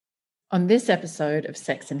On this episode of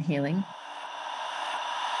Sex and Healing,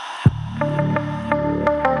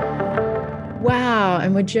 wow,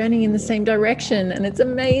 and we're journeying in the same direction and it's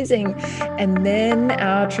amazing. And then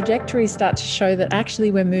our trajectories start to show that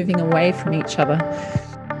actually we're moving away from each other.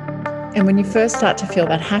 And when you first start to feel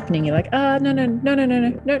that happening, you're like,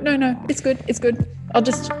 no, it's good.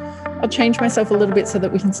 I'll change myself a little bit so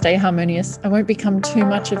that we can stay harmonious. I won't become too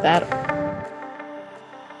much of that.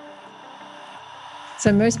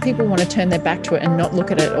 So most people want to turn their back to it and not look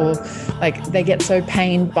at it, or like they get so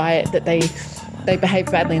pained by it that they behave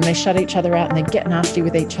badly and they shut each other out and they get nasty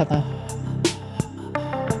with each other.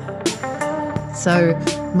 So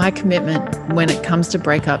my commitment when it comes to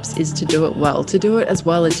breakups is to do it well, to do it as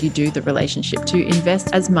well as you do the relationship, to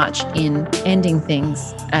invest as much in ending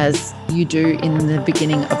things as you do in the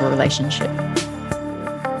beginning of a relationship.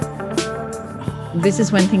 This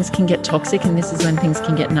is when things can get toxic, and this is when things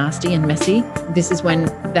can get nasty and messy. This is when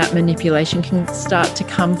that manipulation can start to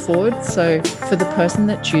come forward. So for the person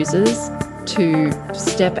that chooses to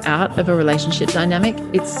step out of a relationship dynamic,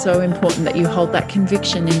 it's so important that you hold that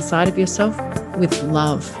conviction inside of yourself with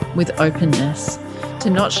love, with openness, to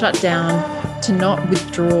not shut down, to not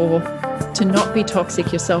withdraw, to not be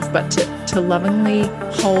toxic yourself, but to lovingly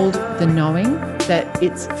hold the knowing that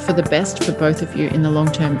it's for the best for both of you in the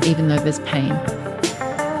long term, even though there's pain.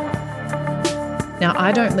 Now,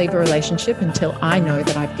 I don't leave a relationship until I know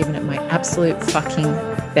that I've given it my absolute fucking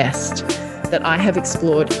best, that I have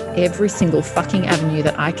explored every single fucking avenue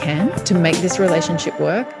that I can to make this relationship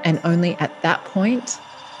work. And only at that point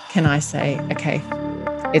can I say, okay,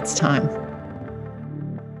 it's time.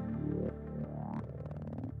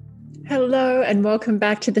 Hello, and welcome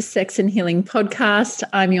back to the Sex and Healing podcast.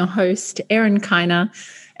 I'm your host, Erin Kiner.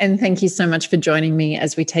 And thank you so much for joining me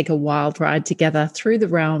as we take a wild ride together through the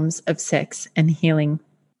realms of sex and healing.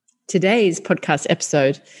 Today's podcast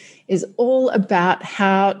episode is all about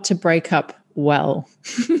how to break up well.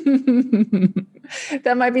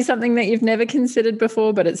 That might be something that you've never considered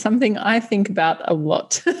before, but it's something I think about a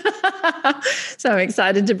lot. So I'm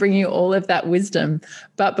excited to bring you all of that wisdom.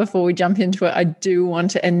 But before we jump into it, I do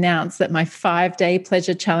want to announce that my 5-day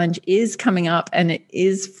pleasure challenge is coming up and it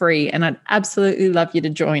is free. And I'd absolutely love you to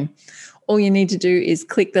join. All you need to do is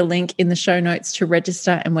click the link in the show notes to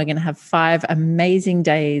register, and we're going to have 5 amazing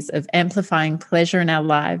days of amplifying pleasure in our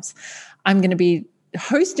lives. I'm going to be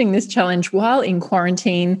hosting this challenge while in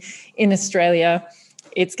quarantine in Australia.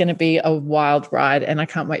 It's going to be a wild ride and I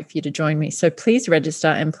can't wait for you to join me. So please register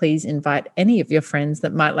and please invite any of your friends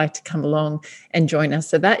that might like to come along and join us.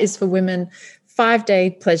 So that is for women,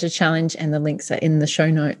 5-day pleasure challenge, and the links are in the show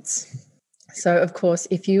notes. So, of course,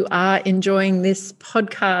 if you are enjoying this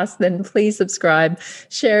podcast, then please subscribe,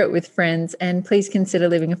 share it with friends, and please consider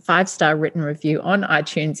leaving a 5-star written review on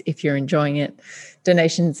iTunes if you're enjoying it.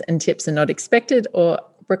 Donations and tips are not expected or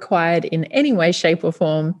required in any way, shape, or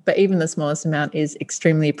form, but even the smallest amount is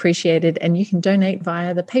extremely appreciated, and you can donate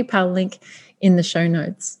via the PayPal link in the show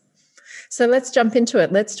notes. So let's jump into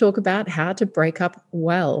it. Let's talk about how to break up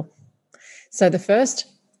well. So the first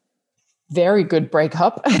very good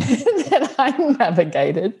breakup that I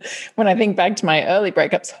navigated, when I think back to my early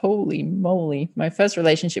breakups, holy moly, my first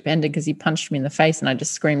relationship ended because he punched me in the face and I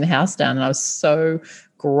just screamed the house down, and I was so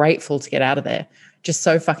grateful to get out of there. Just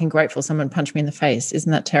so fucking grateful someone punched me in the face.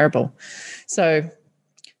 Isn't that terrible? So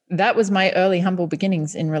that was my early humble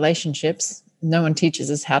beginnings in relationships. No one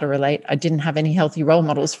teaches us how to relate. I didn't have any healthy role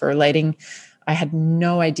models for relating. I had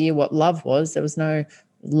no idea what love was. There was no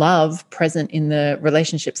love present in the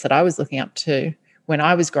relationships that I was looking up to when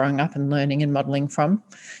I was growing up and learning and modeling from.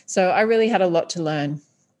 So I really had a lot to learn.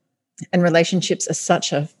 And relationships are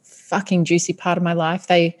such a fucking juicy part of my life.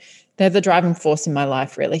 They're the driving force in my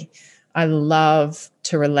life, really. I love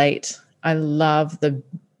to relate. I love the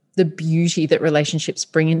beauty that relationships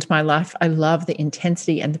bring into my life. I love the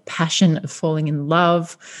intensity and the passion of falling in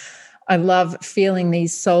love. I love feeling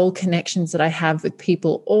these soul connections that I have with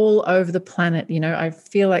people all over the planet. You know, I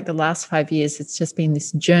feel like the last 5 years, it's just been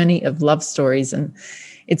this journey of love stories, and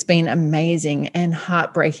it's been amazing and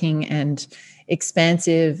heartbreaking and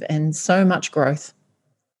expansive and so much growth.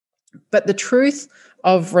 But the truth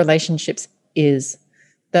of relationships is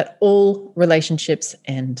that all relationships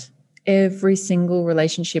end. Every single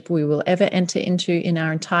relationship we will ever enter into in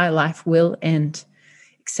our entire life will end,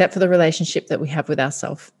 except for the relationship that we have with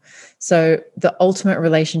ourselves. So the ultimate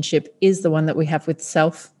relationship is the one that we have with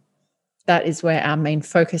self. That is where our main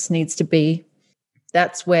focus needs to be.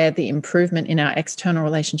 That's where the improvement in our external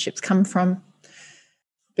relationships come from.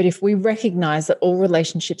 But if we recognize that all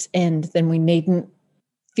relationships end, then we needn't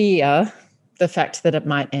fear the fact that it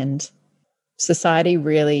might end. Society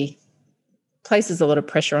really places a lot of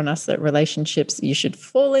pressure on us that relationships, you should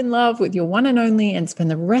fall in love with your one and only and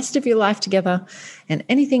spend the rest of your life together. And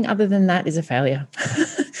anything other than that is a failure.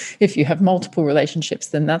 If you have multiple relationships,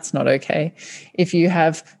 then that's not okay. If you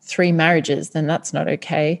have 3 marriages, then that's not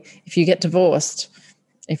okay. If you get divorced,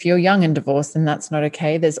 if you're young and divorced, then that's not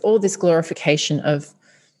okay. There's all this glorification of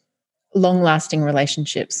long-lasting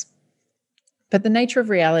relationships. But the nature of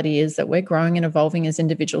reality is that we're growing and evolving as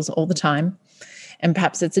individuals all the time. And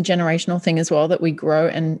perhaps it's a generational thing as well, that we grow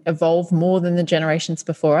and evolve more than the generations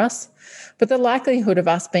before us. But the likelihood of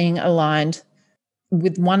us being aligned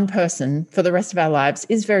with one person for the rest of our lives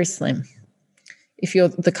is very slim. If you're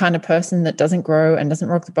the kind of person that doesn't grow and doesn't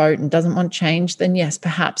rock the boat and doesn't want change, then yes,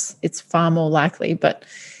 perhaps it's far more likely. But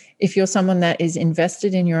if you're someone that is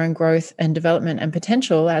invested in your own growth and development and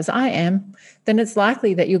potential, as I am, then it's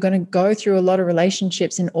likely that you're going to go through a lot of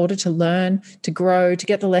relationships in order to learn, to grow, to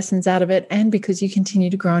get the lessons out of it, and because you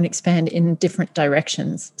continue to grow and expand in different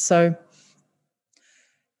directions. So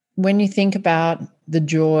when you think about the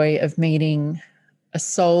joy of meeting a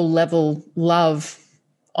soul level love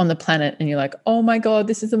on the planet and you're like, oh my God,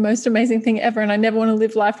 this is the most amazing thing ever. And I never want to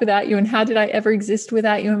live life without you. And how did I ever exist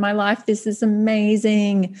without you in my life? This is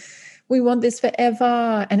amazing. We want this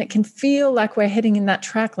forever. And it can feel like we're heading in that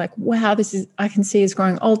track. Like, wow, I can see us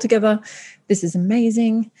growing old together. This is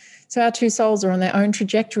amazing. So our 2 souls are on their own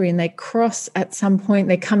trajectory and they cross at some point,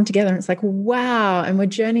 they come together and it's like, wow. And we're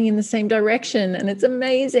journeying in the same direction and it's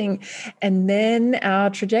amazing. And then our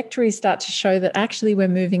trajectories start to show that actually we're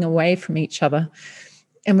moving away from each other.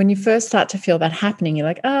 And when you first start to feel that happening, you're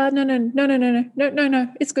like, no,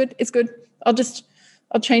 it's good.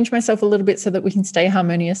 I'll change myself a little bit so that we can stay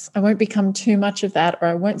harmonious. I won't become too much of that, or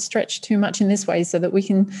I won't stretch too much in this way so that we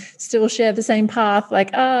can still share the same path.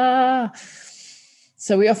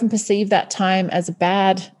 So we often perceive that time as a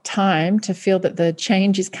bad time to feel that the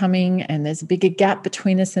change is coming and there's a bigger gap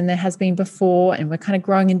between us than there has been before. And we're kind of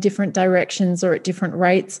growing in different directions or at different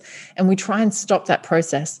rates. And we try and stop that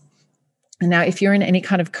process. And now, if you're in any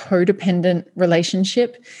kind of codependent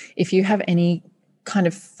relationship, if you have any kind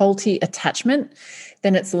of faulty attachment,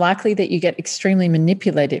 then it's likely that you get extremely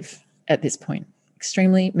manipulative at this point,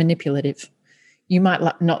 extremely manipulative. You might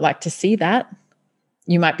not like to see that.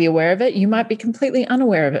 You might be aware of it. You might be completely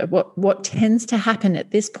unaware of it. What tends to happen at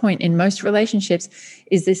this point in most relationships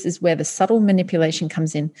is this is where the subtle manipulation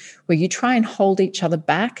comes in, where you try and hold each other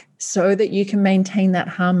back so that you can maintain that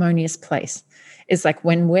harmonious place. It's like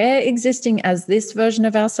when we're existing as this version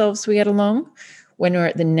of ourselves, we get along. When we're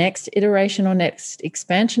at the next iteration or next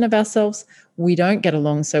expansion of ourselves, we don't get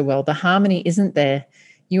along so well. The harmony isn't there.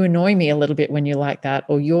 You annoy me a little bit when you're like that,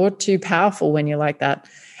 or you're too powerful when you're like that.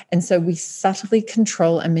 And so we subtly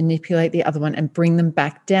control and manipulate the other one and bring them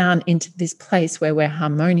back down into this place where we're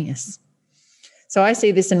harmonious. So I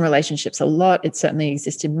see this in relationships a lot. It certainly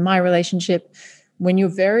existed in my relationship. When you're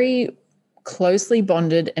very closely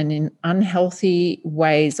bonded and in unhealthy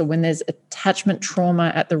ways, or when there's attachment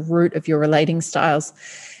trauma at the root of your relating styles,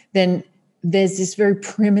 then there's this very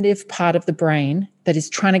primitive part of the brain that is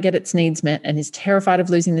trying to get its needs met and is terrified of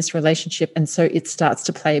losing this relationship. And so it starts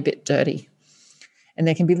to play a bit dirty. And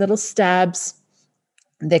there can be little stabs,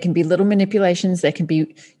 there can be little manipulations, there can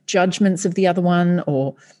be judgments of the other one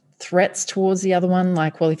or threats towards the other one,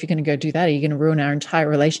 like, well, if you're going to go do that, are you going to ruin our entire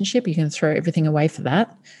relationship? You're going to throw everything away for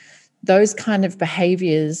that? Those kind of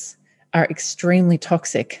behaviors are extremely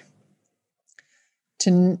toxic.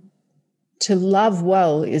 To love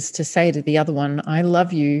well is to say to the other one, I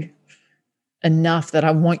love you enough that I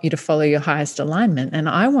want you to follow your highest alignment, and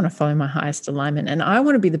I want to follow my highest alignment, and I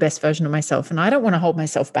want to be the best version of myself, and I don't want to hold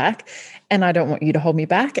myself back, and I don't want you to hold me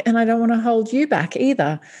back, and I don't want to hold you back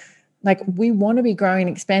either. Like, we want to be growing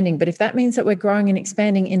and expanding, but if that means that we're growing and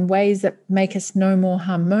expanding in ways that make us no more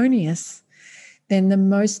harmonious, then the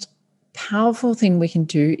most powerful thing we can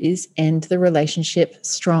do is end the relationship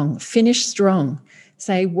strong, finish strong.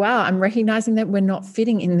 Say, wow, I'm recognizing that we're not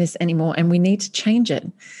fitting in this anymore and we need to change it.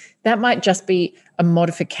 That might just be a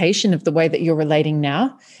modification of the way that you're relating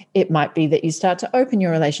now. It might be that you start to open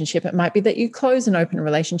your relationship. It might be that you close an open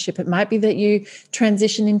relationship. It might be that you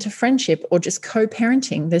transition into friendship or just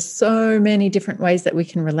co-parenting. There's so many different ways that we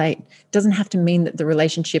can relate. It doesn't have to mean that the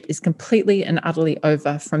relationship is completely and utterly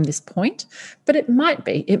over from this point, but it might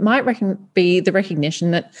be. It might be the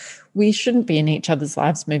recognition that we shouldn't be in each other's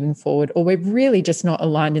lives moving forward, or we're really just not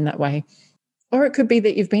aligned in that way. Or it could be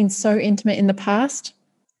that you've been so intimate in the past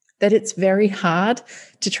that it's very hard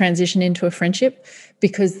to transition into a friendship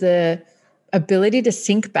because the ability to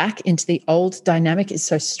sink back into the old dynamic is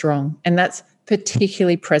so strong. And that's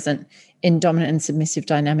particularly present in dominant and submissive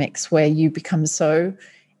dynamics, where you become so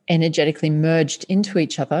energetically merged into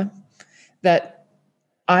each other that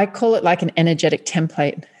I call it like an energetic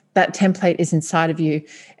template. That template is inside of you.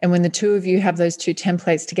 And when the two of you have those two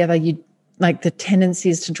templates together, you like the tendency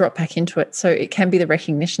is to drop back into it. So it can be the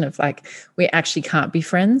recognition of like, we actually can't be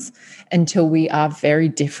friends until we are very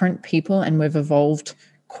different people and we've evolved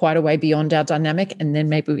quite a way beyond our dynamic. And then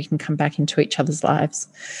maybe we can come back into each other's lives.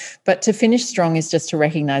 But to finish strong is just to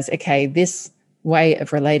recognize, okay, this way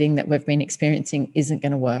of relating that we've been experiencing isn't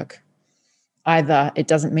going to work. Either it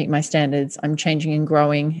doesn't meet my standards, I'm changing and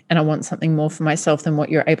growing, and I want something more for myself than what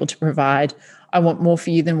you're able to provide. I want more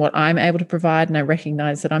for you than what I'm able to provide, and I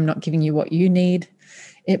recognize that I'm not giving you what you need.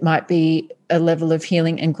 It might be a level of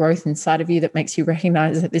healing and growth inside of you that makes you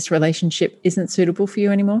recognize that this relationship isn't suitable for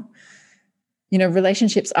you anymore. You know,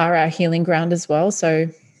 relationships are our healing ground as well, so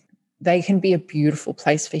they can be a beautiful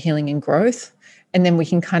place for healing and growth, and then we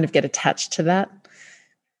can kind of get attached to that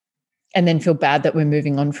and then feel bad that we're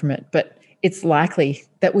moving on from it. But it's likely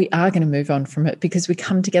that we are going to move on from it because we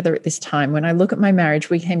come together at this time. When I look at my marriage,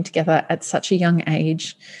 we came together at such a young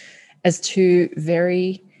age as two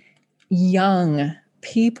very young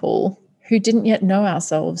people who didn't yet know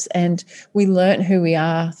ourselves. And we learned who we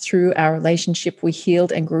are through our relationship. We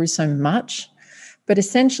healed and grew so much. But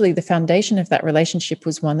essentially, the foundation of that relationship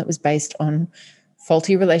was one that was based on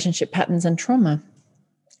faulty relationship patterns and trauma.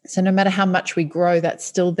 So no matter how much we grow, that's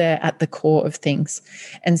still there at the core of things.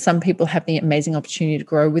 And some people have the amazing opportunity to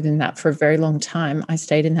grow within that for a very long time. I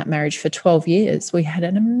stayed in that marriage for 12 years. We had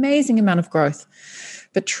an amazing amount of growth.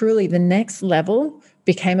 But truly, the next level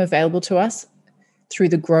became available to us through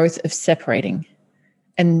the growth of separating.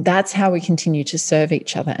 And that's how we continue to serve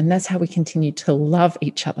each other. And that's how we continue to love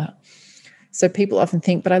each other. So people often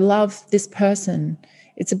think, but I love this person.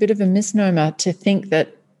 It's a bit of a misnomer to think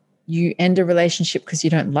that you end a relationship because you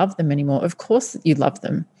don't love them anymore. Of course you love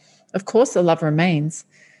them. Of course the love remains.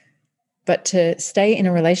 But to stay in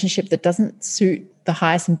a relationship that doesn't suit the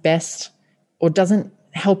highest and best or doesn't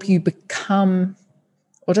help you become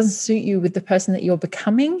or doesn't suit you with the person that you're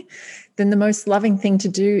becoming, then the most loving thing to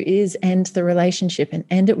do is end the relationship and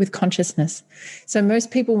end it with consciousness. So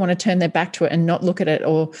most people want to turn their back to it and not look at it,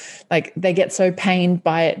 or like they get so pained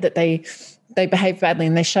by it that they behave badly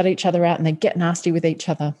and they shut each other out and they get nasty with each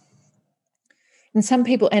other. And some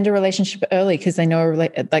people end a relationship early because they know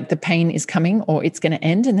like the pain is coming or it's going to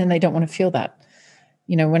end, and then they don't want to feel that.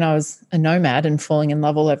 You know, when I was a nomad and falling in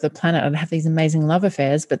love all over the planet, I'd have these amazing love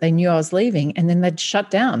affairs, but they knew I was leaving and then they'd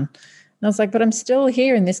shut down. And I was like, but I'm still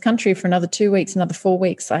here in this country for another 2 weeks, another 4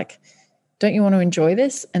 weeks. Like, don't you want to enjoy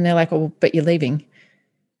this? And they're like, oh, but you're leaving.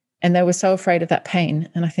 And they were so afraid of that pain.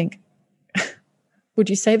 And I think, would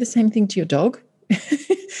you say the same thing to your dog?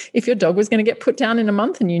 If your dog was going to get put down in a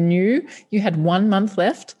month and you knew you had 1 month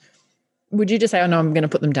left, would you just say, oh, no, I'm going to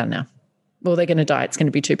put them down now? Well, they're going to die. It's going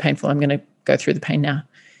to be too painful. I'm going to go through the pain now.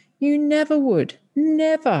 You never would.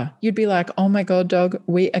 Never. You'd be like, oh, my God, dog,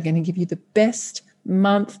 we are going to give you the best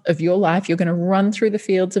month of your life. You're going to run through the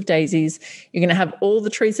fields of daisies. You're going to have all the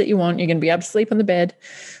trees that you want. You're going to be able to sleep on the bed.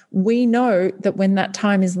 We know that when that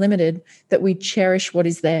time is limited, that we cherish what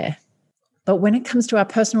is there. But when it comes to our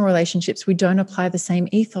personal relationships, we don't apply the same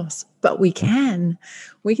ethos, but we can.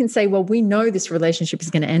 We can say, well, we know this relationship is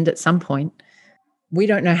going to end at some point. We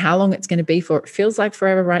don't know how long it's going to be for. It feels like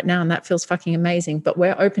forever right now, and that feels fucking amazing, but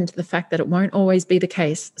we're open to the fact that it won't always be the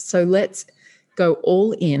case. So let's go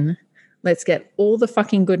all in. Let's get all the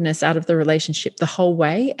fucking goodness out of the relationship the whole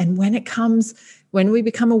way. And when we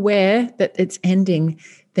become aware that it's ending,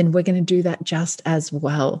 then we're going to do that just as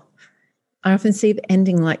well. I often see the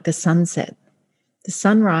ending like the sunset. The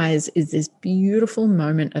sunrise is this beautiful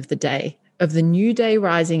moment of the day, of the new day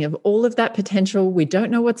rising, of all of that potential. We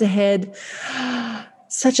don't know what's ahead.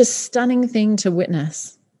 Such a stunning thing to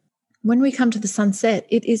witness. When we come to the sunset,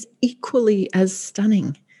 it is equally as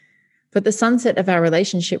stunning. But the sunset of our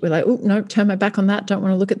relationship, we're like, oh, no, turn my back on that. Don't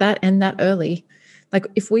want to look at that. End that early. Like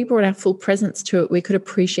if we brought our full presence to it, we could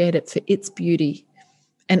appreciate it for its beauty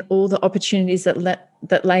and all the opportunities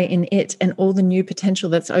that lay in it and all the new potential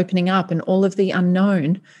that's opening up and all of the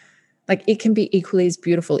unknown. Like it can be equally as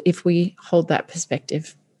beautiful if we hold that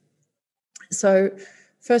perspective. So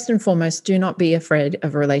first and foremost, do not be afraid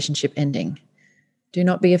of a relationship ending. Do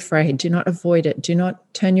not be afraid. Do not avoid it. Do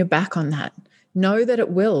not turn your back on that. Know that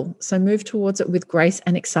it will. So move towards it with grace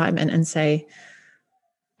and excitement and say,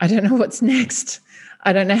 I don't know what's next.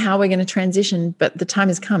 I don't know how we're going to transition, but the time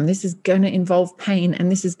has come. This is going to involve pain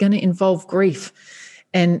and this is going to involve grief.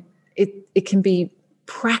 And it can be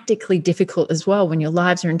practically difficult as well when your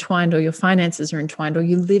lives are entwined or your finances are entwined or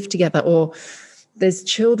you live together or there's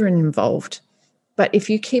children involved. But if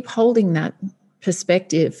you keep holding that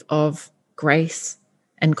perspective of grace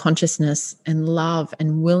and consciousness and love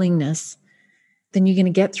and willingness then you're going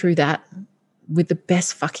to get through that with the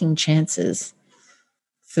best fucking chances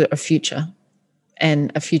for a future,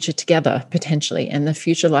 and a future together potentially, and the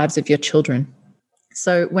future lives of your children.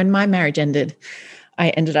 So when my marriage ended, I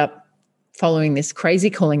ended up following this crazy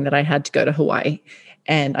calling that I had to go to Hawaii.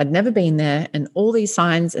 And I'd never been there, and all these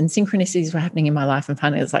signs and synchronicities were happening in my life. And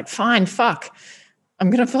finally I was like, fine, fuck, I'm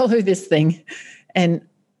going to follow this thing. And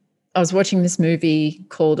I was watching this movie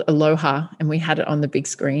called Aloha, and we had it on the big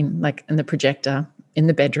screen, like in the projector in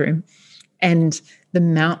the bedroom. And the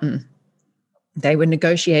mountain, they were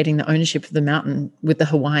negotiating the ownership of the mountain with the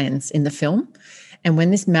Hawaiians in the film. And when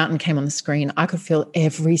this mountain came on the screen, I could feel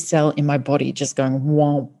every cell in my body just going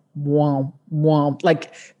womp, womp, womp,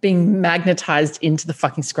 like being magnetized into the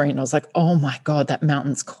fucking screen. I was like, oh my God, that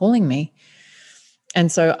mountain's calling me.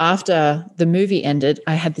 And so after the movie ended,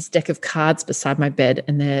 I had this deck of cards beside my bed,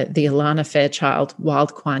 and they're the Alana Fairchild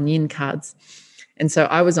Wild Kuan Yin cards. And so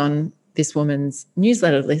I was on this woman's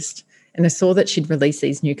newsletter list, and I saw that she'd released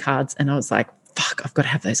these new cards, and I was like, fuck, I've got to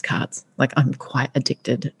have those cards. Like, I'm quite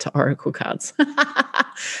addicted to oracle cards.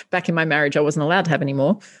 Back in my marriage, I wasn't allowed to have any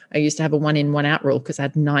more. I used to have a 1 in, 1 out rule because I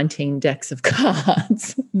had 19 decks of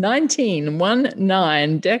cards.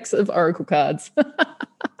 19 decks of oracle cards.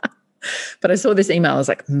 But I saw this email. I was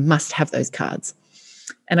like, must have those cards.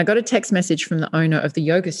 And I got a text message from the owner of the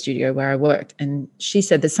yoga studio where I worked, and she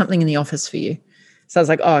said, there's something in the office for you. So I was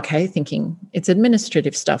like, oh, okay, thinking it's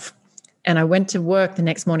administrative stuff. And I went to work the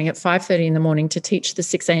next morning at 5:30 in the morning to teach the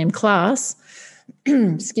 6 a.m. class.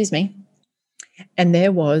 Excuse me. And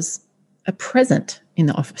there was a present in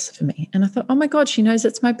the office for me. And I thought, oh my God, she knows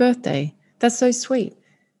it's my birthday. That's so sweet.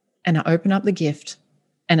 And I open up the gift,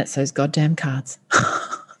 and it's those goddamn cards.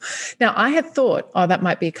 Now, I had thought, oh, that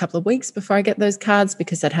might be a couple of weeks before I get those cards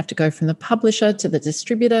because I'd have to go from the publisher to the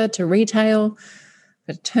distributor to retail.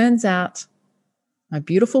 But it turns out my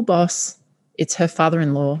beautiful boss, it's her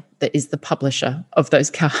father-in-law that is the publisher of those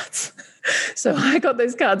cards. So I got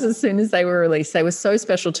those cards as soon as they were released. They were so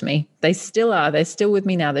special to me. They still are. They're still with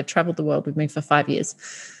me now. They've traveled the world with me for 5 years.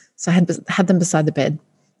 So I had them beside the bed,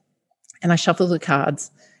 and I shuffle the cards,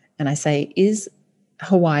 and I say, is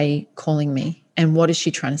Hawaii calling me? And what is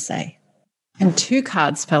she trying to say? And 2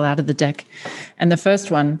 cards fell out of the deck. And the first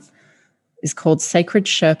one is called Sacred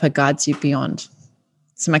Sherpa Guides You Beyond.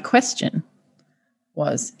 So my question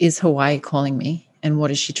was, is Hawaii calling me? And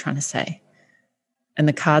what is she trying to say? And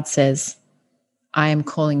the card says, I am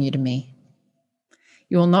calling you to me.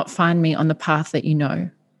 You will not find me on the path that you know.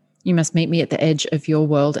 You must meet me at the edge of your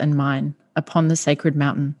world and mine, upon the sacred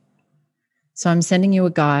mountain. So I'm sending you a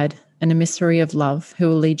guide, an emissary of love, who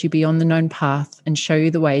will lead you beyond the known path and show you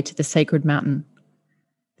the way to the sacred mountain.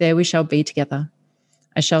 There we shall be together.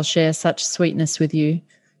 I shall share such sweetness with you,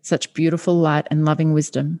 such beautiful light and loving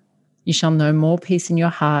wisdom. You shall know more peace in your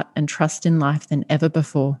heart and trust in life than ever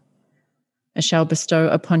before. I shall bestow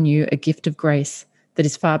upon you a gift of grace that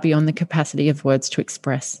is far beyond the capacity of words to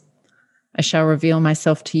express. I shall reveal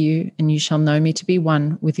myself to you, and you shall know me to be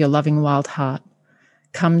one with your loving wild heart.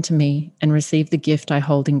 Come to me and receive the gift I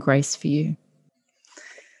hold in grace for you.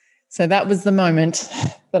 So that was the moment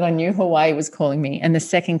that I knew Hawaii was calling me. And the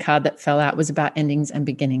second card that fell out was about endings and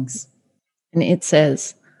beginnings. And it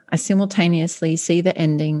says, I simultaneously see the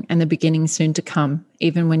ending and the beginning soon to come,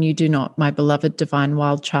 even when you do not, my beloved divine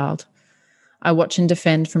wild child. I watch and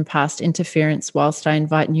defend from past interference whilst I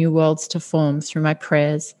invite new worlds to form through my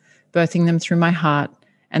prayers, birthing them through my heart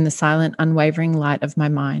and the silent, unwavering light of my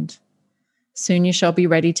mind. Soon you shall be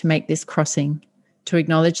ready to make this crossing, to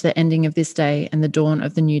acknowledge the ending of this day and the dawn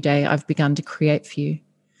of the new day I've begun to create for you.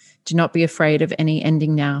 Do not be afraid of any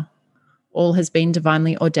ending now. All has been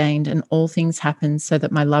divinely ordained, and all things happen so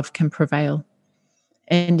that my love can prevail.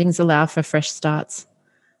 Endings allow for fresh starts.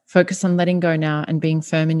 Focus on letting go now and being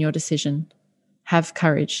firm in your decision. Have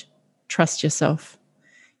courage. Trust yourself.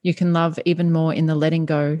 You can love even more in the letting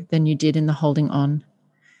go than you did in the holding on.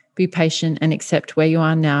 Be patient and accept where you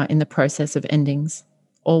are now in the process of endings.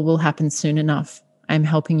 All will happen soon enough. I am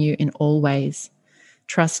helping you in all ways.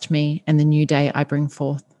 Trust me and the new day I bring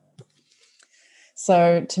forth.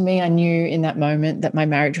 So to me, I knew in that moment that my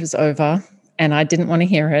marriage was over, and I didn't want to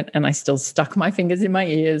hear it. And I still stuck my fingers in my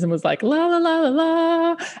ears and was like, la, la, la, la,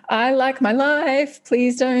 la. I like my life.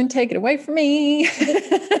 Please don't take it away from me.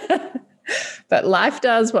 But life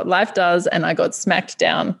does what life does. And I got smacked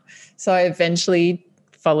down. So I eventually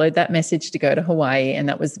followed that message to go to Hawaii. And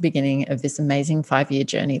that was the beginning of this amazing 5-year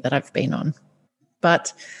journey that I've been on.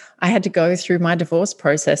 But I had to go through my divorce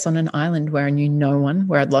process on an island where I knew no one,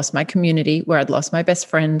 where I'd lost my community, where I'd lost my best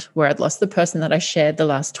friend, where I'd lost the person that I shared the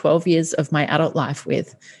last 12 years of my adult life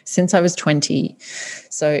with since I was 20.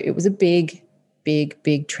 So it was a big big,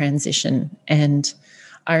 big transition. And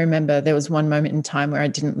I remember there was one moment in time where I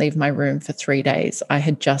didn't leave my room for 3 days. I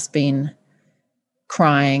had just been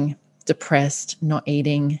crying, depressed, not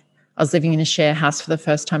eating. I was living in a share house for the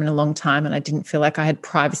first time in a long time, and I didn't feel like I had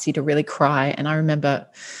privacy to really cry. And I remember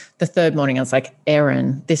the third morning, I was like,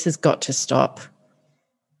 Erin, this has got to stop.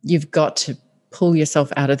 You've got to pull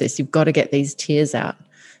yourself out of this. You've got to get these tears out.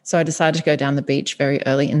 So I decided to go down the beach very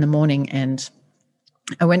early in the morning, and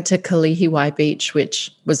I went to Kalihiwai Beach,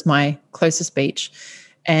 which was my closest beach,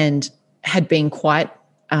 and had been quite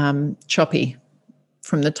choppy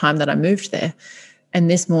from the time that I moved there. And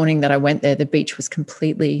this morning that I went there, the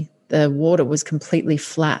water was completely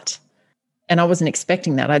flat. And I wasn't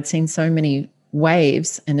expecting that. I'd seen so many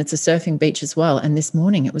waves, and it's a surfing beach as well. And this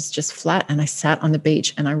morning it was just flat, and I sat on the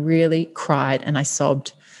beach and I really cried and I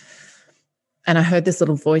sobbed. And I heard this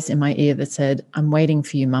little voice in my ear that said, I'm waiting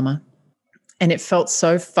for you, Mama. And it felt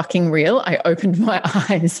so fucking real. I opened my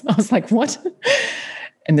eyes. I was like, what?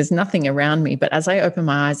 And there's nothing around me. But as I open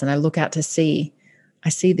my eyes and I look out to sea, I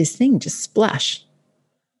see this thing just splash.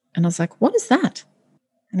 And I was like, what is that?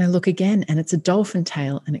 And I look again, and it's a dolphin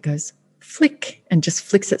tail, and it goes flick and just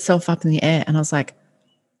flicks itself up in the air. And I was like,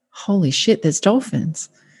 holy shit, there's dolphins.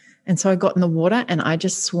 And so I got in the water and I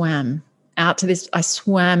just swam out to this. I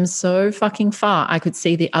swam so fucking far, I could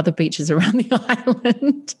see the other beaches around the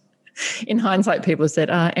island. In hindsight, people have said,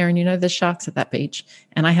 Erin, you know, there's sharks at that beach.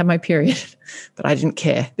 And I had my period, but I didn't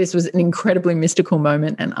care. This was an incredibly mystical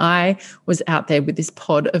moment. And I was out there with this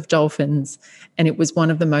pod of dolphins. And it was one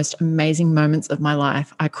of the most amazing moments of my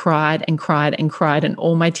life. I cried and cried and cried, and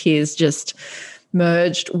all my tears just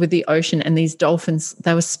merged with the ocean. And these dolphins,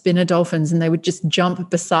 they were spinner dolphins, and they would just jump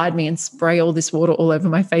beside me and spray all this water all over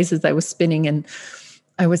my face as they were spinning. And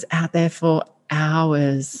I was out there for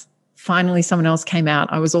hours. Finally, someone else came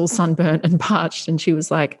out. I was all sunburnt and parched, and she was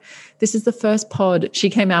like, this is the first pod. She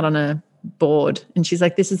came out on a board, and she's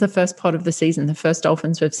like, this is the first pod of the season, the first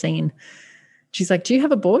dolphins we've seen. She's like, do you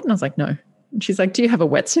have a board? And I was like, no. And she's like, do you have a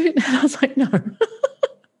wetsuit? And I was like, no.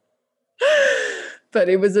 But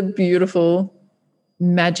it was a beautiful,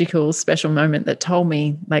 magical, special moment that told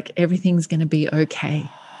me, like, everything's going to be okay.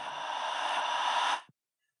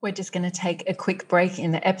 We're just going to take a quick break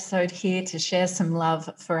in the episode here to share some love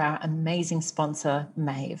for our amazing sponsor,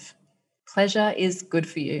 Maeve. Pleasure is good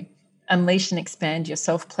for you. Unleash and expand your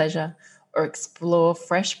self-pleasure, or explore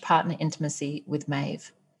fresh partner intimacy with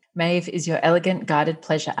Maeve. Maeve is your elegant guided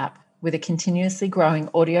pleasure app with a continuously growing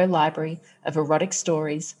audio library of erotic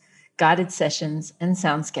stories, guided sessions, and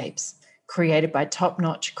soundscapes created by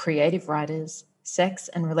top-notch creative writers, sex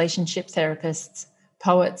and relationship therapists,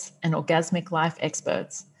 poets, and orgasmic life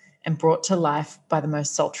experts, and brought to life by the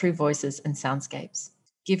most sultry voices and soundscapes.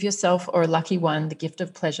 Give yourself or a lucky one the gift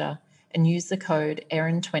of pleasure and use the code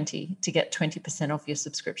ERIN20 to get 20% off your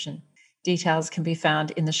subscription. Details can be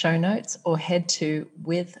found in the show notes or head to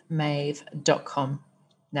withmaeve.com.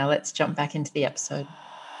 Now let's jump back into the episode.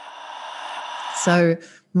 So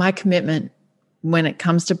my commitment when it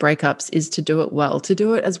comes to breakups is to do it well, to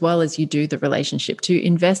do it as well as you do the relationship, to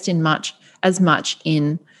invest in as much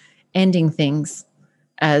in ending things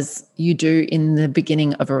as you do in the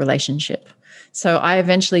beginning of a relationship. So I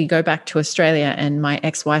eventually go back to Australia, and my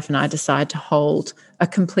ex-wife and I decide to hold a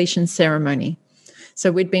completion ceremony.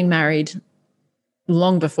 So we'd been married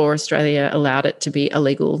long before Australia allowed it to be a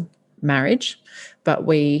legal marriage, but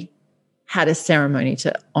we had a ceremony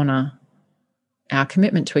to honour our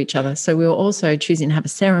commitment to each other. So we were also choosing to have a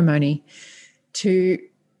ceremony to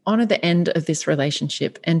honour the end of this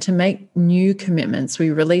relationship and to make new commitments. We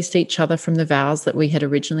released each other from the vows that we had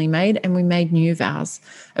originally made, and we made new vows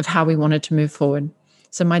of how we wanted to move forward.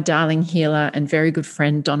 So my darling healer and very good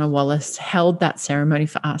friend, Donna Wallace, held that ceremony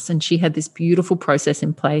for us, and she had this beautiful process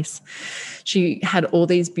in place. She had all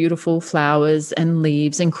these beautiful flowers and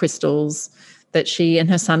leaves and crystals that she and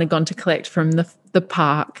her son had gone to collect from the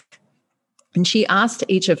park. And she asked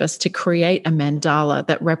each of us to create a mandala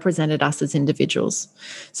that represented us as individuals.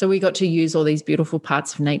 So we got to use all these beautiful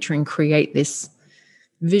parts of nature and create this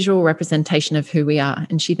visual representation of who we are.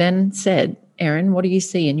 And she then said, Erin, what do you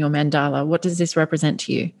see in your mandala? What does this represent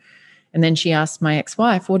to you? And then she asked my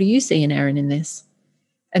ex-wife, what do you see in Erin in this?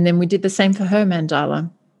 And then we did the same for her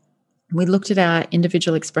mandala. We looked at our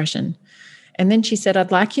individual expression. And then she said,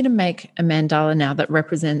 I'd like you to make a mandala now that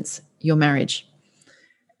represents your marriage.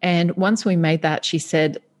 And once we made that, she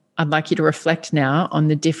said, I'd like you to reflect now on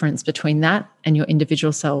the difference between that and your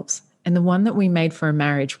individual selves. And the one that we made for a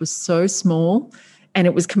marriage was so small, and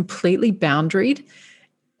it was completely boundaried.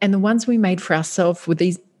 And the ones we made for ourselves were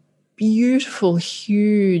these beautiful,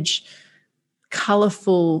 huge,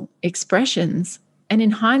 colorful expressions. And in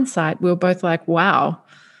hindsight, we were both like, wow,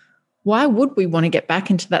 why would we want to get back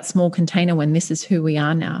into that small container when this is who we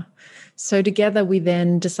are now? So together we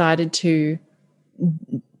then decided to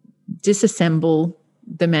disassemble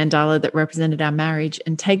the mandala that represented our marriage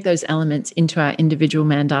and take those elements into our individual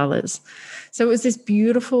mandalas. So it was this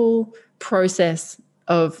beautiful process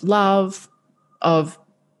of love, of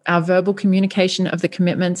our verbal communication, of the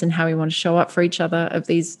commitments and how we want to show up for each other, of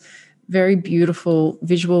these very beautiful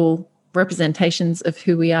visual representations of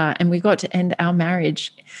who we are. And we got to end our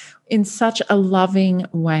marriage in such a loving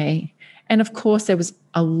way. And of course, there was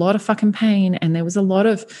a lot of fucking pain, and there was a lot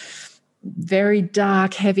of very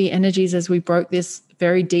dark, heavy energies as we broke this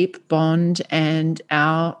very deep bond and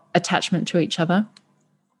our attachment to each other.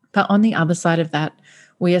 But on the other side of that,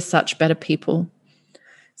 we are such better people.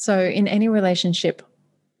 So in any relationship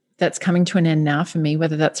that's coming to an end now for me,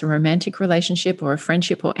 whether that's a romantic relationship or a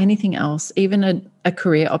friendship or anything else, even a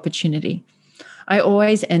career opportunity, I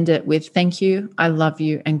always end it with thank you, I love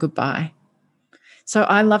you, and goodbye. So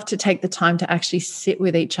I love to take the time to actually sit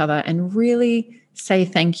with each other and really say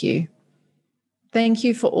thank you. Thank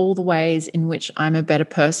you for all the ways in which I'm a better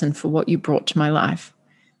person for what you brought to my life.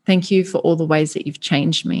 Thank you for all the ways that you've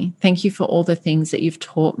changed me. Thank you for all the things that you've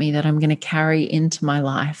taught me that I'm going to carry into my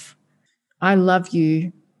life. I love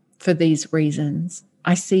you for these reasons.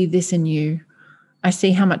 I see this in you. I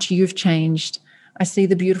see how much you've changed. I see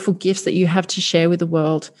the beautiful gifts that you have to share with the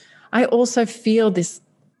world. I also feel this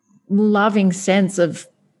loving sense of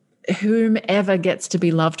whomever gets to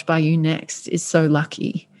be loved by you next is so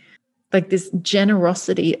lucky. Like this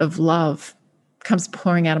generosity of love comes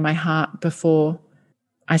pouring out of my heart before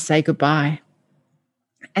I say goodbye.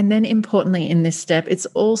 And then importantly in this step, it's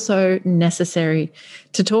also necessary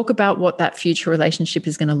to talk about what that future relationship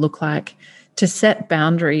is going to look like, to set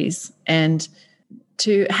boundaries and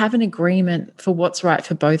to have an agreement for what's right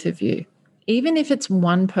for both of you. Even if it's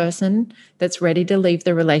one person that's ready to leave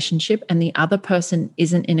the relationship and the other person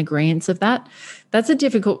isn't in agreement of that, that's a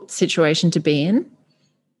difficult situation to be in.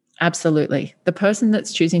 Absolutely. The person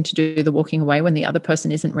that's choosing to do the walking away when the other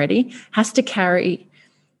person isn't ready has to carry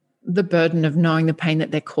the burden of knowing the pain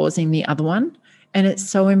that they're causing the other one. And it's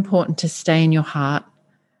so important to stay in your heart.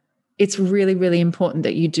 It's really, really important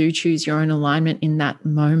that you do choose your own alignment in that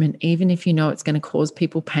moment, even if you know it's going to cause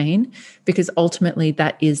people pain, because ultimately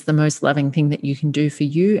that is the most loving thing that you can do for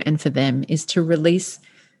you and for them, is to release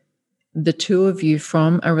the two of you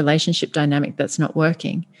from a relationship dynamic that's not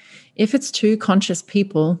working. If it's two conscious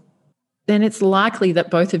people, then it's likely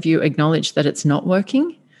that both of you acknowledge that it's not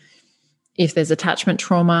working. If there's attachment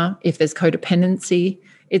trauma, if there's codependency,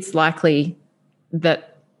 it's likely that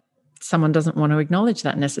someone doesn't want to acknowledge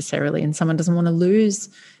that necessarily, and someone doesn't want to lose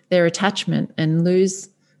their attachment and lose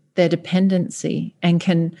their dependency.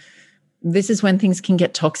 And this is when things can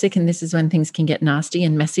get toxic, and this is when things can get nasty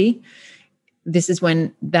and messy. This is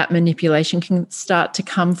when that manipulation can start to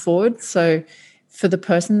come forward. So for the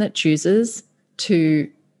person that chooses to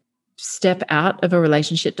step out of a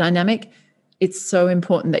relationship dynamic, it's so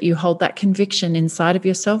important that you hold that conviction inside of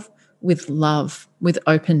yourself with love, with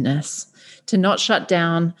openness, to not shut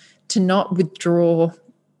down, to not withdraw,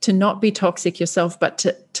 to not be toxic yourself, but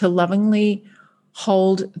to lovingly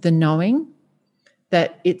hold the knowing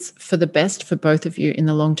that it's for the best for both of you in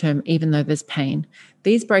the long term, even though there's pain.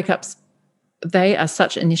 These breakups, they are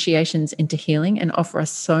such initiations into healing and offer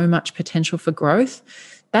us so much potential for growth.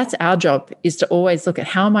 That's our job, is to always look at,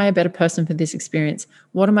 how am I a better person for this experience?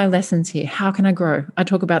 What are my lessons here? How can I grow? I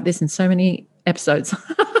talk about this in so many episodes.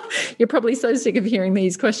 You're probably so sick of hearing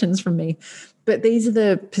these questions from me. But these are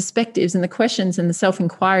the perspectives and the questions and the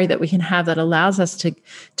self-inquiry that we can have that allows us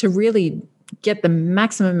to really get the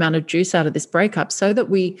maximum amount of juice out of this breakup, so that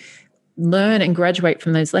we learn and graduate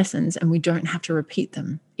from those lessons and we don't have to repeat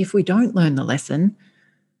them. If we don't learn the lesson,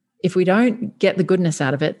 if we don't get the goodness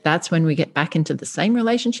out of it, that's when we get back into the same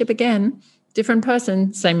relationship again, different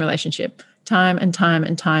person, same relationship, time and time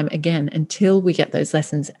and time again, until we get those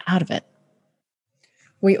lessons out of it.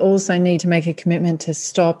 We also need to make a commitment to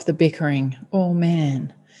stop the bickering. Oh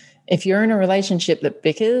man, if you're in a relationship that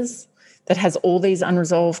bickers, that has all these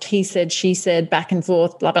unresolved he said, she said, back and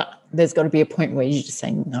forth, blah, blah, there's got to be a point where you just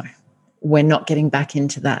say, no, we're not getting back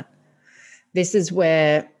into that. This is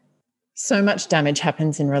where so much damage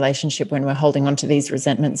happens in relationship when we're holding on to these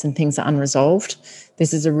resentments and things are unresolved.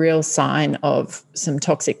 This is a real sign of some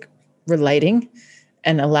toxic relating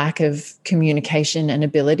and a lack of communication and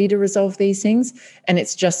ability to resolve these things. And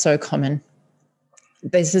it's just so common.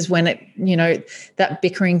 This is when that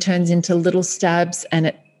bickering turns into little stabs, and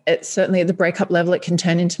it certainly at the breakup level, it can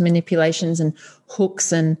turn into manipulations and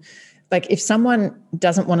hooks and like if someone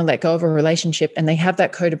doesn't want to let go of a relationship and they have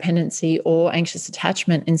that codependency or anxious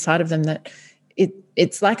attachment inside of them, that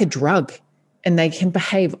it's like a drug, and they can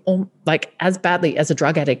behave like as badly as a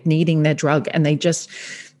drug addict needing their drug, and they just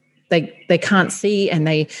they can't see, and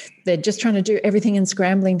they're just trying to do everything and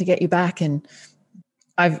scrambling to get you back. And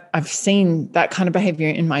I've seen that kind of behavior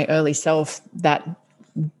in my early self, that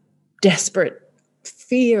desperate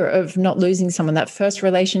fear of not losing someone. That first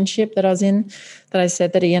relationship that I was in, that I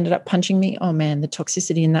said that he ended up punching me, oh man, the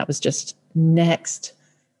toxicity in that was just next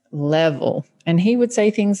level. And he would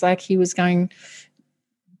say things like he was going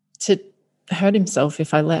to hurt himself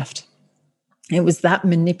if I left. It was that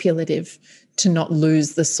manipulative to not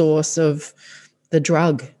lose the source of the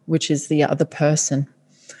drug, which is the other person.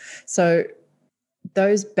 So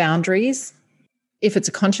those boundaries, if it's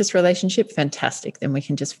a conscious relationship, fantastic. Then we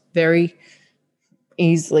can just very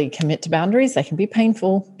easily commit to boundaries. They can be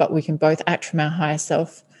painful, but we can both act from our higher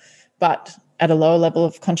self. But at a lower level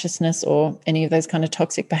of consciousness or any of those kind of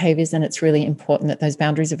toxic behaviors, then it's really important that those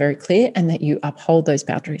boundaries are very clear and that you uphold those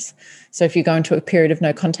boundaries. So if you go into a period of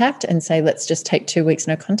no contact and say, let's just take 2 weeks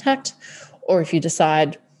no contact, or if you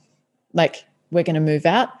decide like we're going to move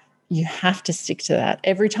out, you have to stick to that.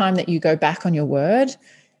 Every time that you go back on your word,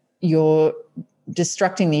 you're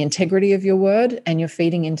destructing the integrity of your word and you're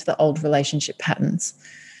feeding into the old relationship patterns.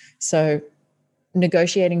 So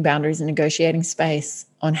negotiating boundaries and negotiating space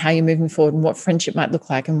on how you're moving forward and what friendship might look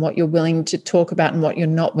like and what you're willing to talk about and what you're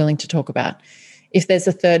not willing to talk about. If there's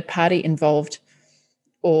a third party involved,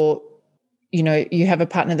 or you have a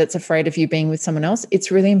partner that's afraid of you being with someone else,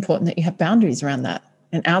 it's really important that you have boundaries around that.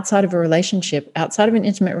 And outside of a relationship, outside of an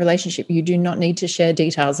intimate relationship, you do not need to share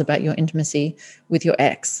details about your intimacy with your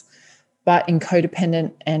ex. But in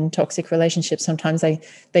codependent and toxic relationships, sometimes they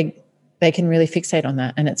can really fixate on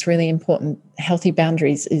that. And it's really important. Healthy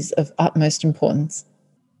boundaries is of utmost importance.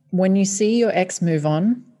 When you see your ex move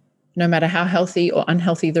on, no matter how healthy or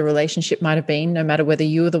unhealthy the relationship might have been, no matter whether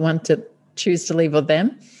you were the one to choose to leave or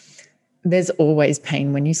them, there's always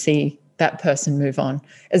pain when you see that person move on.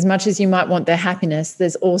 As much as you might want their happiness,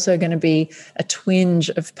 there's also going to be a twinge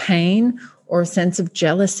of pain or a sense of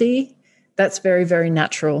jealousy. That's very, very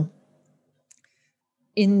natural.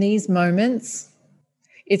 In these moments,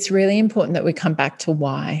 it's really important that we come back to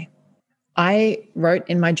why. I wrote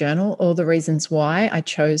in my journal all the reasons why I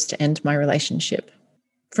chose to end my relationship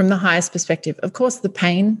from the highest perspective. Of course, the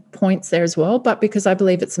pain points there as well, but because I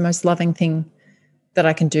believe it's the most loving thing that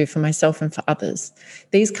I can do for myself and for others.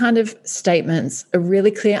 These kind of statements, a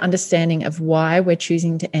really clear understanding of why we're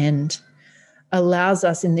choosing to end, allows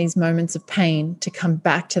us in these moments of pain to come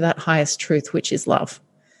back to that highest truth, which is love.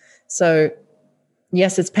 So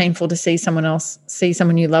yes, it's painful to see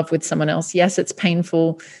someone you love with someone else. Yes, it's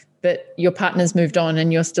painful that your partner's moved on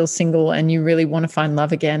and you're still single and you really want to find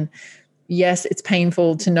love again. Yes, it's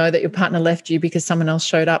painful to know that your partner left you because someone else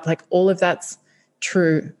showed up. Like, all of that's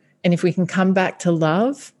true. And if we can come back to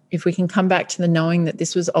love, if we can come back to the knowing that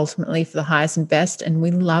this was ultimately for the highest and best, and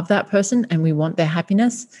we love that person and we want their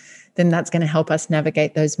happiness, then that's going to help us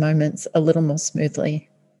navigate those moments a little more smoothly.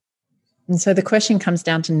 And so the question comes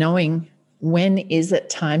down to knowing, when is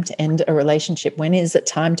it time to end a relationship? When is it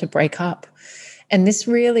time to break up? And this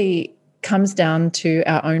really comes down to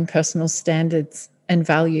our own personal standards and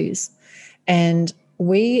values. And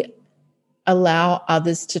we allow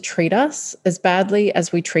others to treat us as badly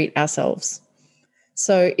as we treat ourselves.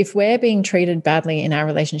 So if we're being treated badly in our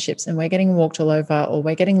relationships and we're getting walked all over, or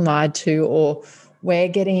we're getting lied to, or we're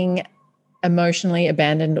getting emotionally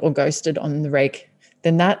abandoned or ghosted on the reg,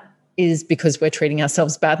 then that is because we're treating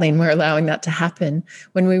ourselves badly and we're allowing that to happen.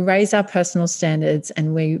 When we raise our personal standards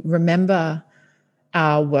and we remember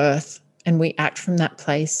our worth and we act from that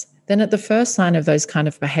place, then at the first sign of those kind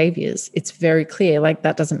of behaviors, it's very clear, like,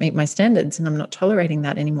 that doesn't meet my standards and I'm not tolerating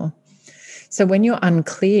that anymore. So when you're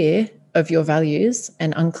unclear of your values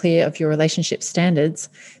and unclear of your relationship standards,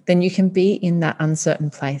 then you can be in that uncertain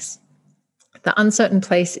place. The uncertain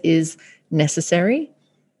place is necessary.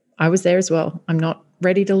 I was there as well. I'm not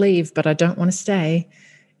ready to leave, but I don't want to stay.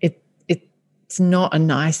 It's not a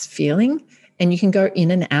nice feeling. And you can go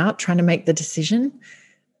in and out trying to make the decision.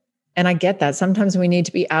 And I get that. Sometimes we need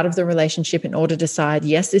to be out of the relationship in order to decide,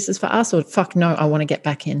 yes, this is for us, or fuck no, I want to get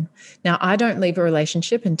back in. Now, I don't leave a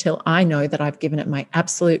relationship until I know that I've given it my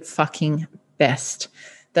absolute fucking best,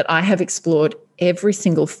 that I have explored every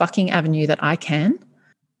single fucking avenue that I can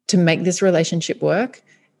to make this relationship work.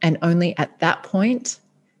 And only at that point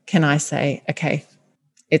can I say, okay,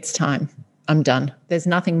 it's time. I'm done. There's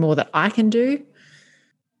nothing more that I can do.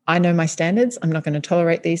 I know my standards. I'm not going to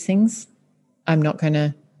tolerate these things. I'm not going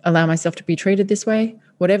to allow myself to be treated this way.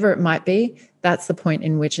 whatever it might be, that's the point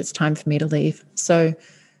in which it's time for me to leave. So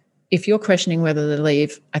if you're questioning whether to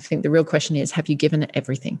leave, I think the real question is, have you given it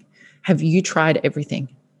everything? Have you tried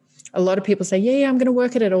everything? A lot of people say, yeah, I'm going to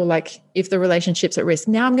work at it. Or like, if the relationship's at risk,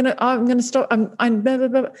 now I'm going to stop. I'm blah, blah,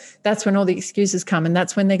 blah. That's when all the excuses come. And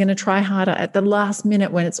that's when they're going to try harder at the last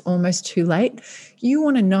minute when it's almost too late. You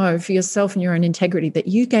want to know for yourself and your own integrity that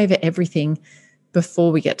you gave it everything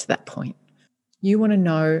before we get to that point. You want to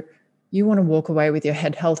know, you want to walk away with your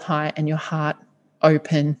head held high and your heart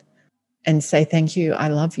open and say, thank you, I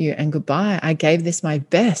love you, and goodbye. I gave this my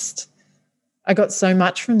best. I got so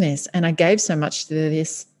much from this, and I gave so much to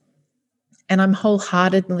this, and I'm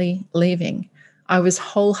wholeheartedly leaving. I was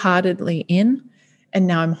wholeheartedly in, and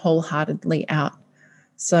now I'm wholeheartedly out.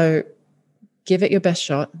 So give it your best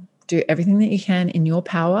shot. Do everything that you can in your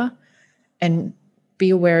power, and be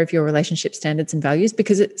aware of your relationship standards and values,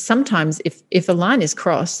 because sometimes if a line is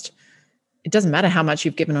crossed, it doesn't matter how much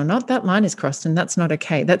you've given or not, that line is crossed, and that's not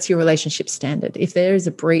okay. That's your relationship standard. If there is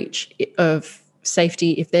a breach of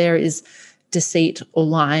safety, if there is deceit or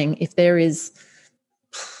lying, if there is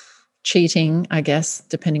cheating, I guess,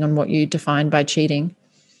 depending on what you define by cheating,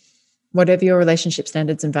 whatever your relationship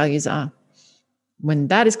standards and values are, when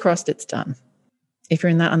that is crossed, it's done. If you're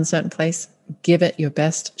in that uncertain place, give it your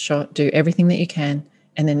best shot, do everything that you can,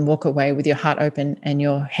 and then walk away with your heart open and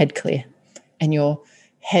your head clear and your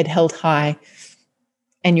head held high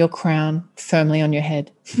and your crown firmly on your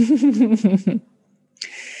head.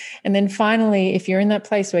 And then finally, if you're in that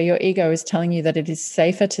place where your ego is telling you that it is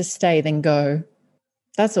safer to stay than go,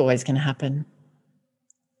 that's always going to happen.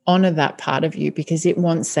 Honor that part of you, because it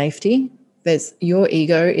wants safety. Your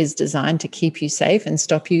ego is designed to keep you safe and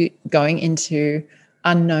stop you going into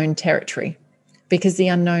unknown territory, because the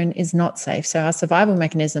unknown is not safe. So our survival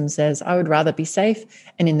mechanism says, I would rather be safe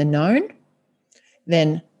and in the known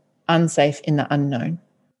than unsafe in the unknown.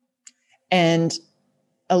 And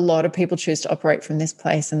a lot of people choose to operate from this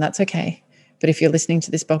place, and that's okay. But if you're listening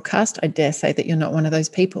to this podcast, I dare say that you're not one of those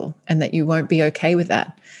people, and that you won't be okay with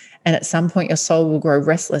that. And at some point, your soul will grow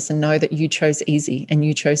restless and know that you chose easy and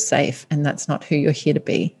you chose safe, and that's not who you're here to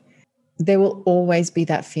be. There will always be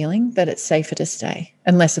that feeling that it's safer to stay,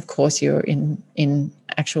 unless, of course, you're in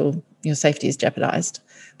actual, your safety is jeopardized.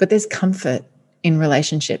 But there's comfort in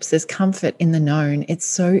relationships. There's comfort in the known. It's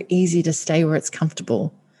so easy to stay where it's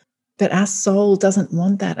comfortable. But our soul doesn't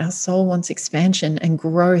want that. Our soul wants expansion and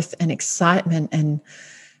growth and excitement and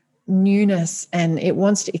newness, and it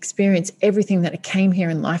wants to experience everything that it came here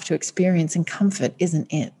in life to experience, and comfort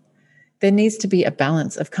isn't it. There needs to be a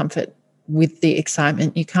balance of comfort with the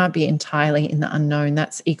excitement. You can't be entirely in the unknown.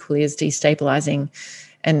 That's equally as destabilizing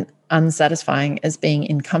and unsatisfying as being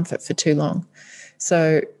in comfort for too long.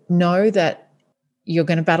 So know that you're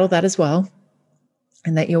going to battle that as well,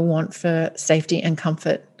 and that your want for safety and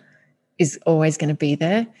comfort is always going to be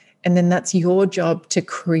there. And then that's your job to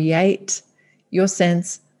create your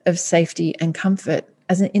sense of safety and comfort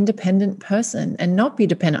as an independent person, and not be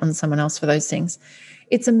dependent on someone else for those things.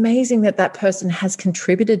 It's amazing that that person has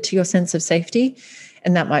contributed to your sense of safety,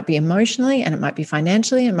 and that might be emotionally, and it might be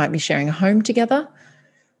financially, it might be sharing a home together.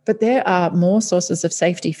 But there are more sources of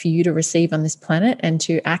safety for you to receive on this planet and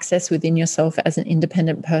to access within yourself as an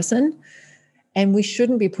independent person. And we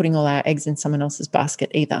shouldn't be putting all our eggs in someone else's basket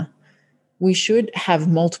either. We should have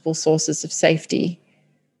multiple sources of safety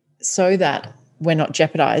so that we're not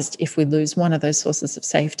jeopardized if we lose one of those sources of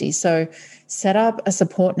safety. So set up a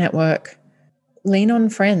support network, lean on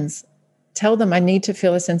friends, tell them I need to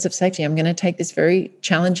feel a sense of safety. I'm going to take this very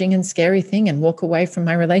challenging and scary thing and walk away from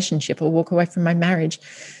my relationship or walk away from my marriage.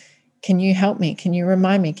 Can you help me? Can you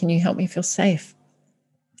remind me? Can you help me feel safe?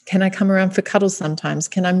 Can I come around for cuddles sometimes?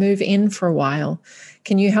 Can I move in for a while?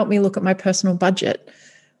 Can you help me look at my personal budget?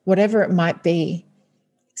 Whatever it might be,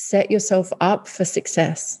 set yourself up for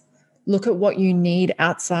success. Look at what you need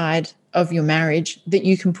outside of your marriage that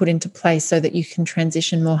you can put into place so that you can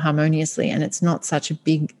transition more harmoniously, and it's not such a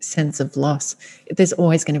big sense of loss. There's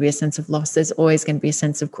always going to be a sense of loss. There's always going to be a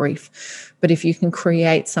sense of grief. But if you can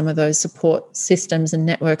create some of those support systems and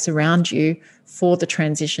networks around you for the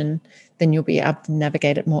transition, then you'll be able to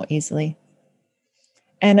navigate it more easily.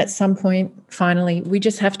 And at some point, finally, we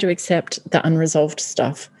just have to accept the unresolved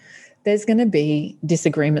stuff. There's going to be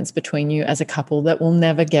disagreements between you as a couple that will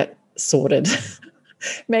never get sorted.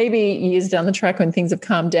 Maybe years down the track when things have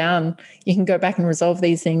calmed down, you can go back and resolve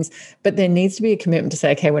these things. But there needs to be a commitment to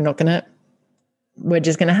say, okay, we're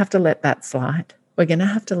just going to have to let that slide. We're going to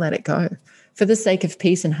have to let it go. For the sake of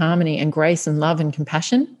peace and harmony and grace and love and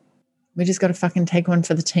compassion, we just got to fucking take one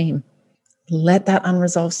for the team. Let that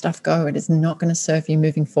unresolved stuff go. It is not going to serve you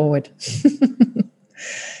moving forward.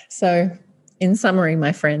 So in summary,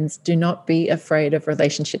 my friends, do not be afraid of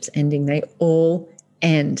relationships ending. They all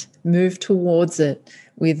end. Move towards it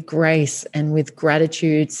with grace and with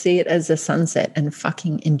gratitude. See it as a sunset and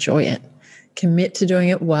fucking enjoy it. Commit to doing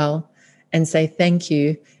it well and say thank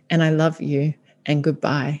you and I love you and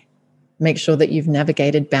goodbye. Make sure that you've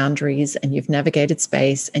navigated boundaries and you've navigated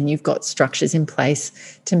space and you've got structures in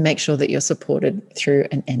place to make sure that you're supported through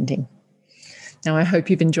an ending. Now, I hope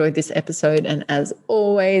you've enjoyed this episode. And as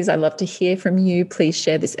always, I love to hear from you. Please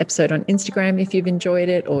share this episode on Instagram if you've enjoyed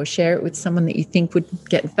it, or share it with someone that you think would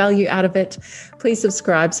get value out of it. Please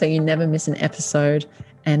subscribe so you never miss an episode.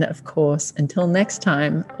 And of course, until next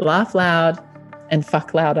time, laugh loud and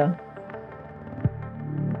fuck louder.